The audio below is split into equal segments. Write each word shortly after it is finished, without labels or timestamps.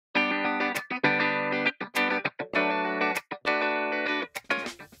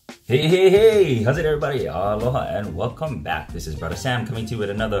Hey, how's it everybody? Aloha and welcome back. This is Bruddah Sam coming to you with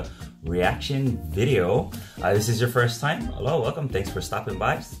another reaction video. This is your first time. Hello, welcome. Thanks for stopping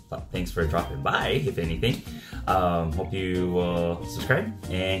by. Thanks for dropping by, if anything. Hope you will subscribe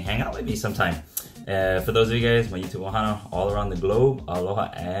and hang out with me sometime. For those of you guys, my YouTube Ohana all around the globe,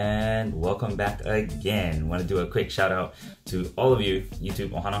 aloha and welcome back again. Want to do a quick shout out to all of you YouTube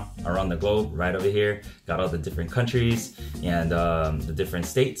Ohana around the globe, right over here. Got all the different countries and the different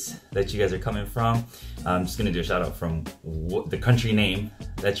states that you guys are coming from. I'm just gonna do a shout out from the country name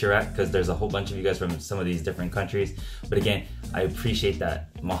that you're at, because there's a whole bunch of you guys from some of these different countries. But again, I appreciate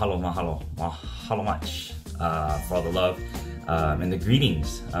that. Mahalo much for all the love. And the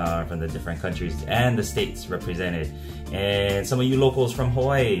greetings from the different countries and the states represented. And some of you locals from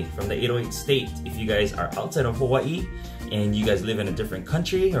Hawaii, from the 808 state, if you guys are outside of Hawaii and you guys live in a different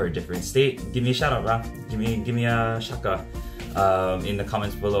country or a different state, give me a shout out, brah. Give me a shaka in the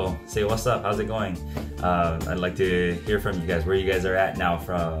comments below. Say what's up, how's it going? I'd like to hear from you guys, where you guys are at now,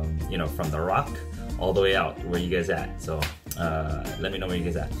 from from the rock all the way out, where you guys at. So let me know where you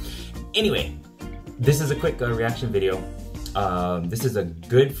guys at. Anyway, this is a quick reaction video. This is a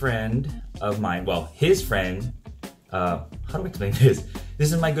good friend of mine. Well, his friend, how do I explain this?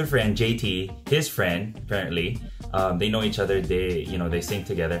 This is my good friend, JT, his friend, apparently. They know each other, they sing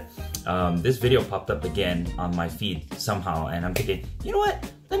together. This video popped up again on my feed somehow, and I'm thinking, you know what?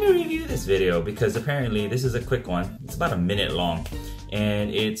 Let me review this video, because apparently this is a quick one. It's about a minute long,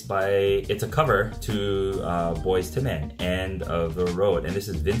 and it's a cover to Boys to Men, End of the Road, and this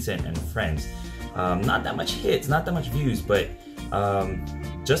is Vincent and Friends. Not that much hits, not that much views, but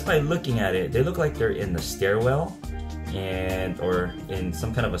just by looking at it, they look like they're in the stairwell or in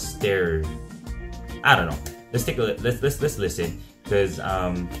some kind of a stair. I don't know. Let's take a let's listen, because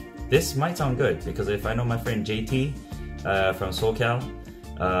this might sound good, because if I know my friend JT from SoCal,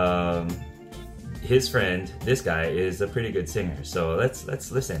 his friend, this guy, is a pretty good singer. So let's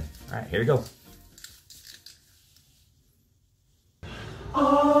listen. All right, here we go.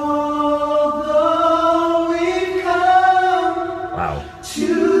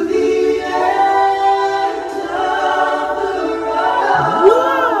 To the end of the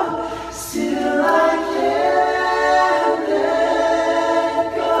road, still I can't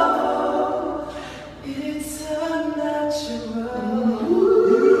let go. It's unnatural.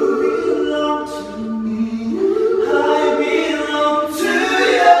 You belong to me. I belong to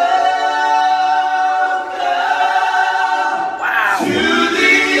you. Wow.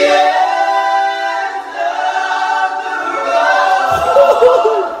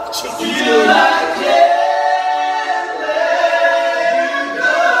 To the end.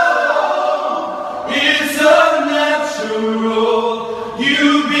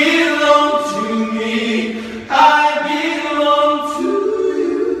 You belong to me, I belong to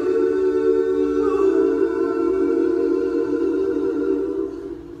you.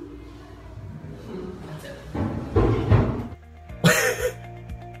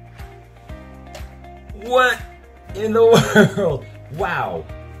 What in the world? Wow.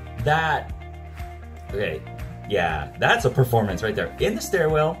 Okay, yeah, that's a performance right there. In the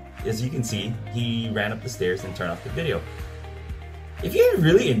stairwell, as you can see, he ran up the stairs and turned off the video. If you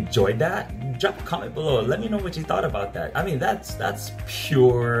really enjoyed that, drop a comment below. Let me know what you thought about that. I mean, that's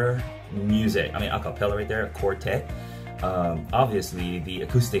pure music. I mean, a cappella right there, a quartet. Obviously, the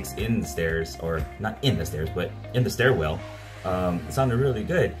acoustics in the stairs, or not in the stairs, but in the stairwell, it sounded really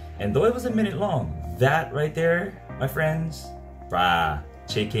good. And though it was a minute long, that right there, my friends, brah,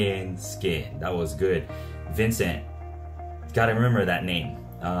 chicken skin. That was good. Vincent, gotta remember that name.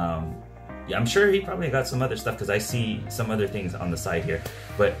 Yeah, I'm sure he probably got some other stuff, because I see some other things on the side here.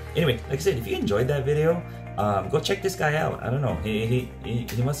 But anyway, like I said, if you enjoyed that video, go check this guy out. I don't know, he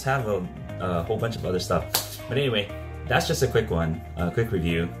must have a whole bunch of other stuff. But anyway, that's just a quick one, a quick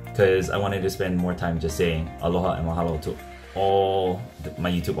review, because I wanted to spend more time just saying aloha and mahalo to all my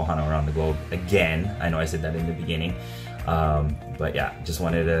YouTube Ohana around the globe. Again, I know I said that in the beginning. But yeah, just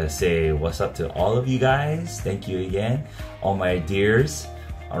wanted to say what's up to all of you guys. Thank you again, all my dears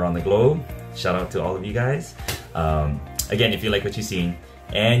around the globe. Shout out to all of you guys. Again, if you like what you've seen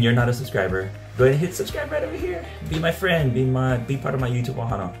and you're not a subscriber, go ahead and hit subscribe right over here. Be my friend, be part of my YouTube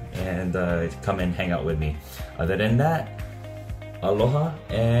Ohana, and come and hang out with me. Other than that, aloha,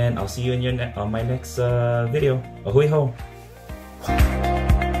 and I'll see you in on my next video. Ahui ho.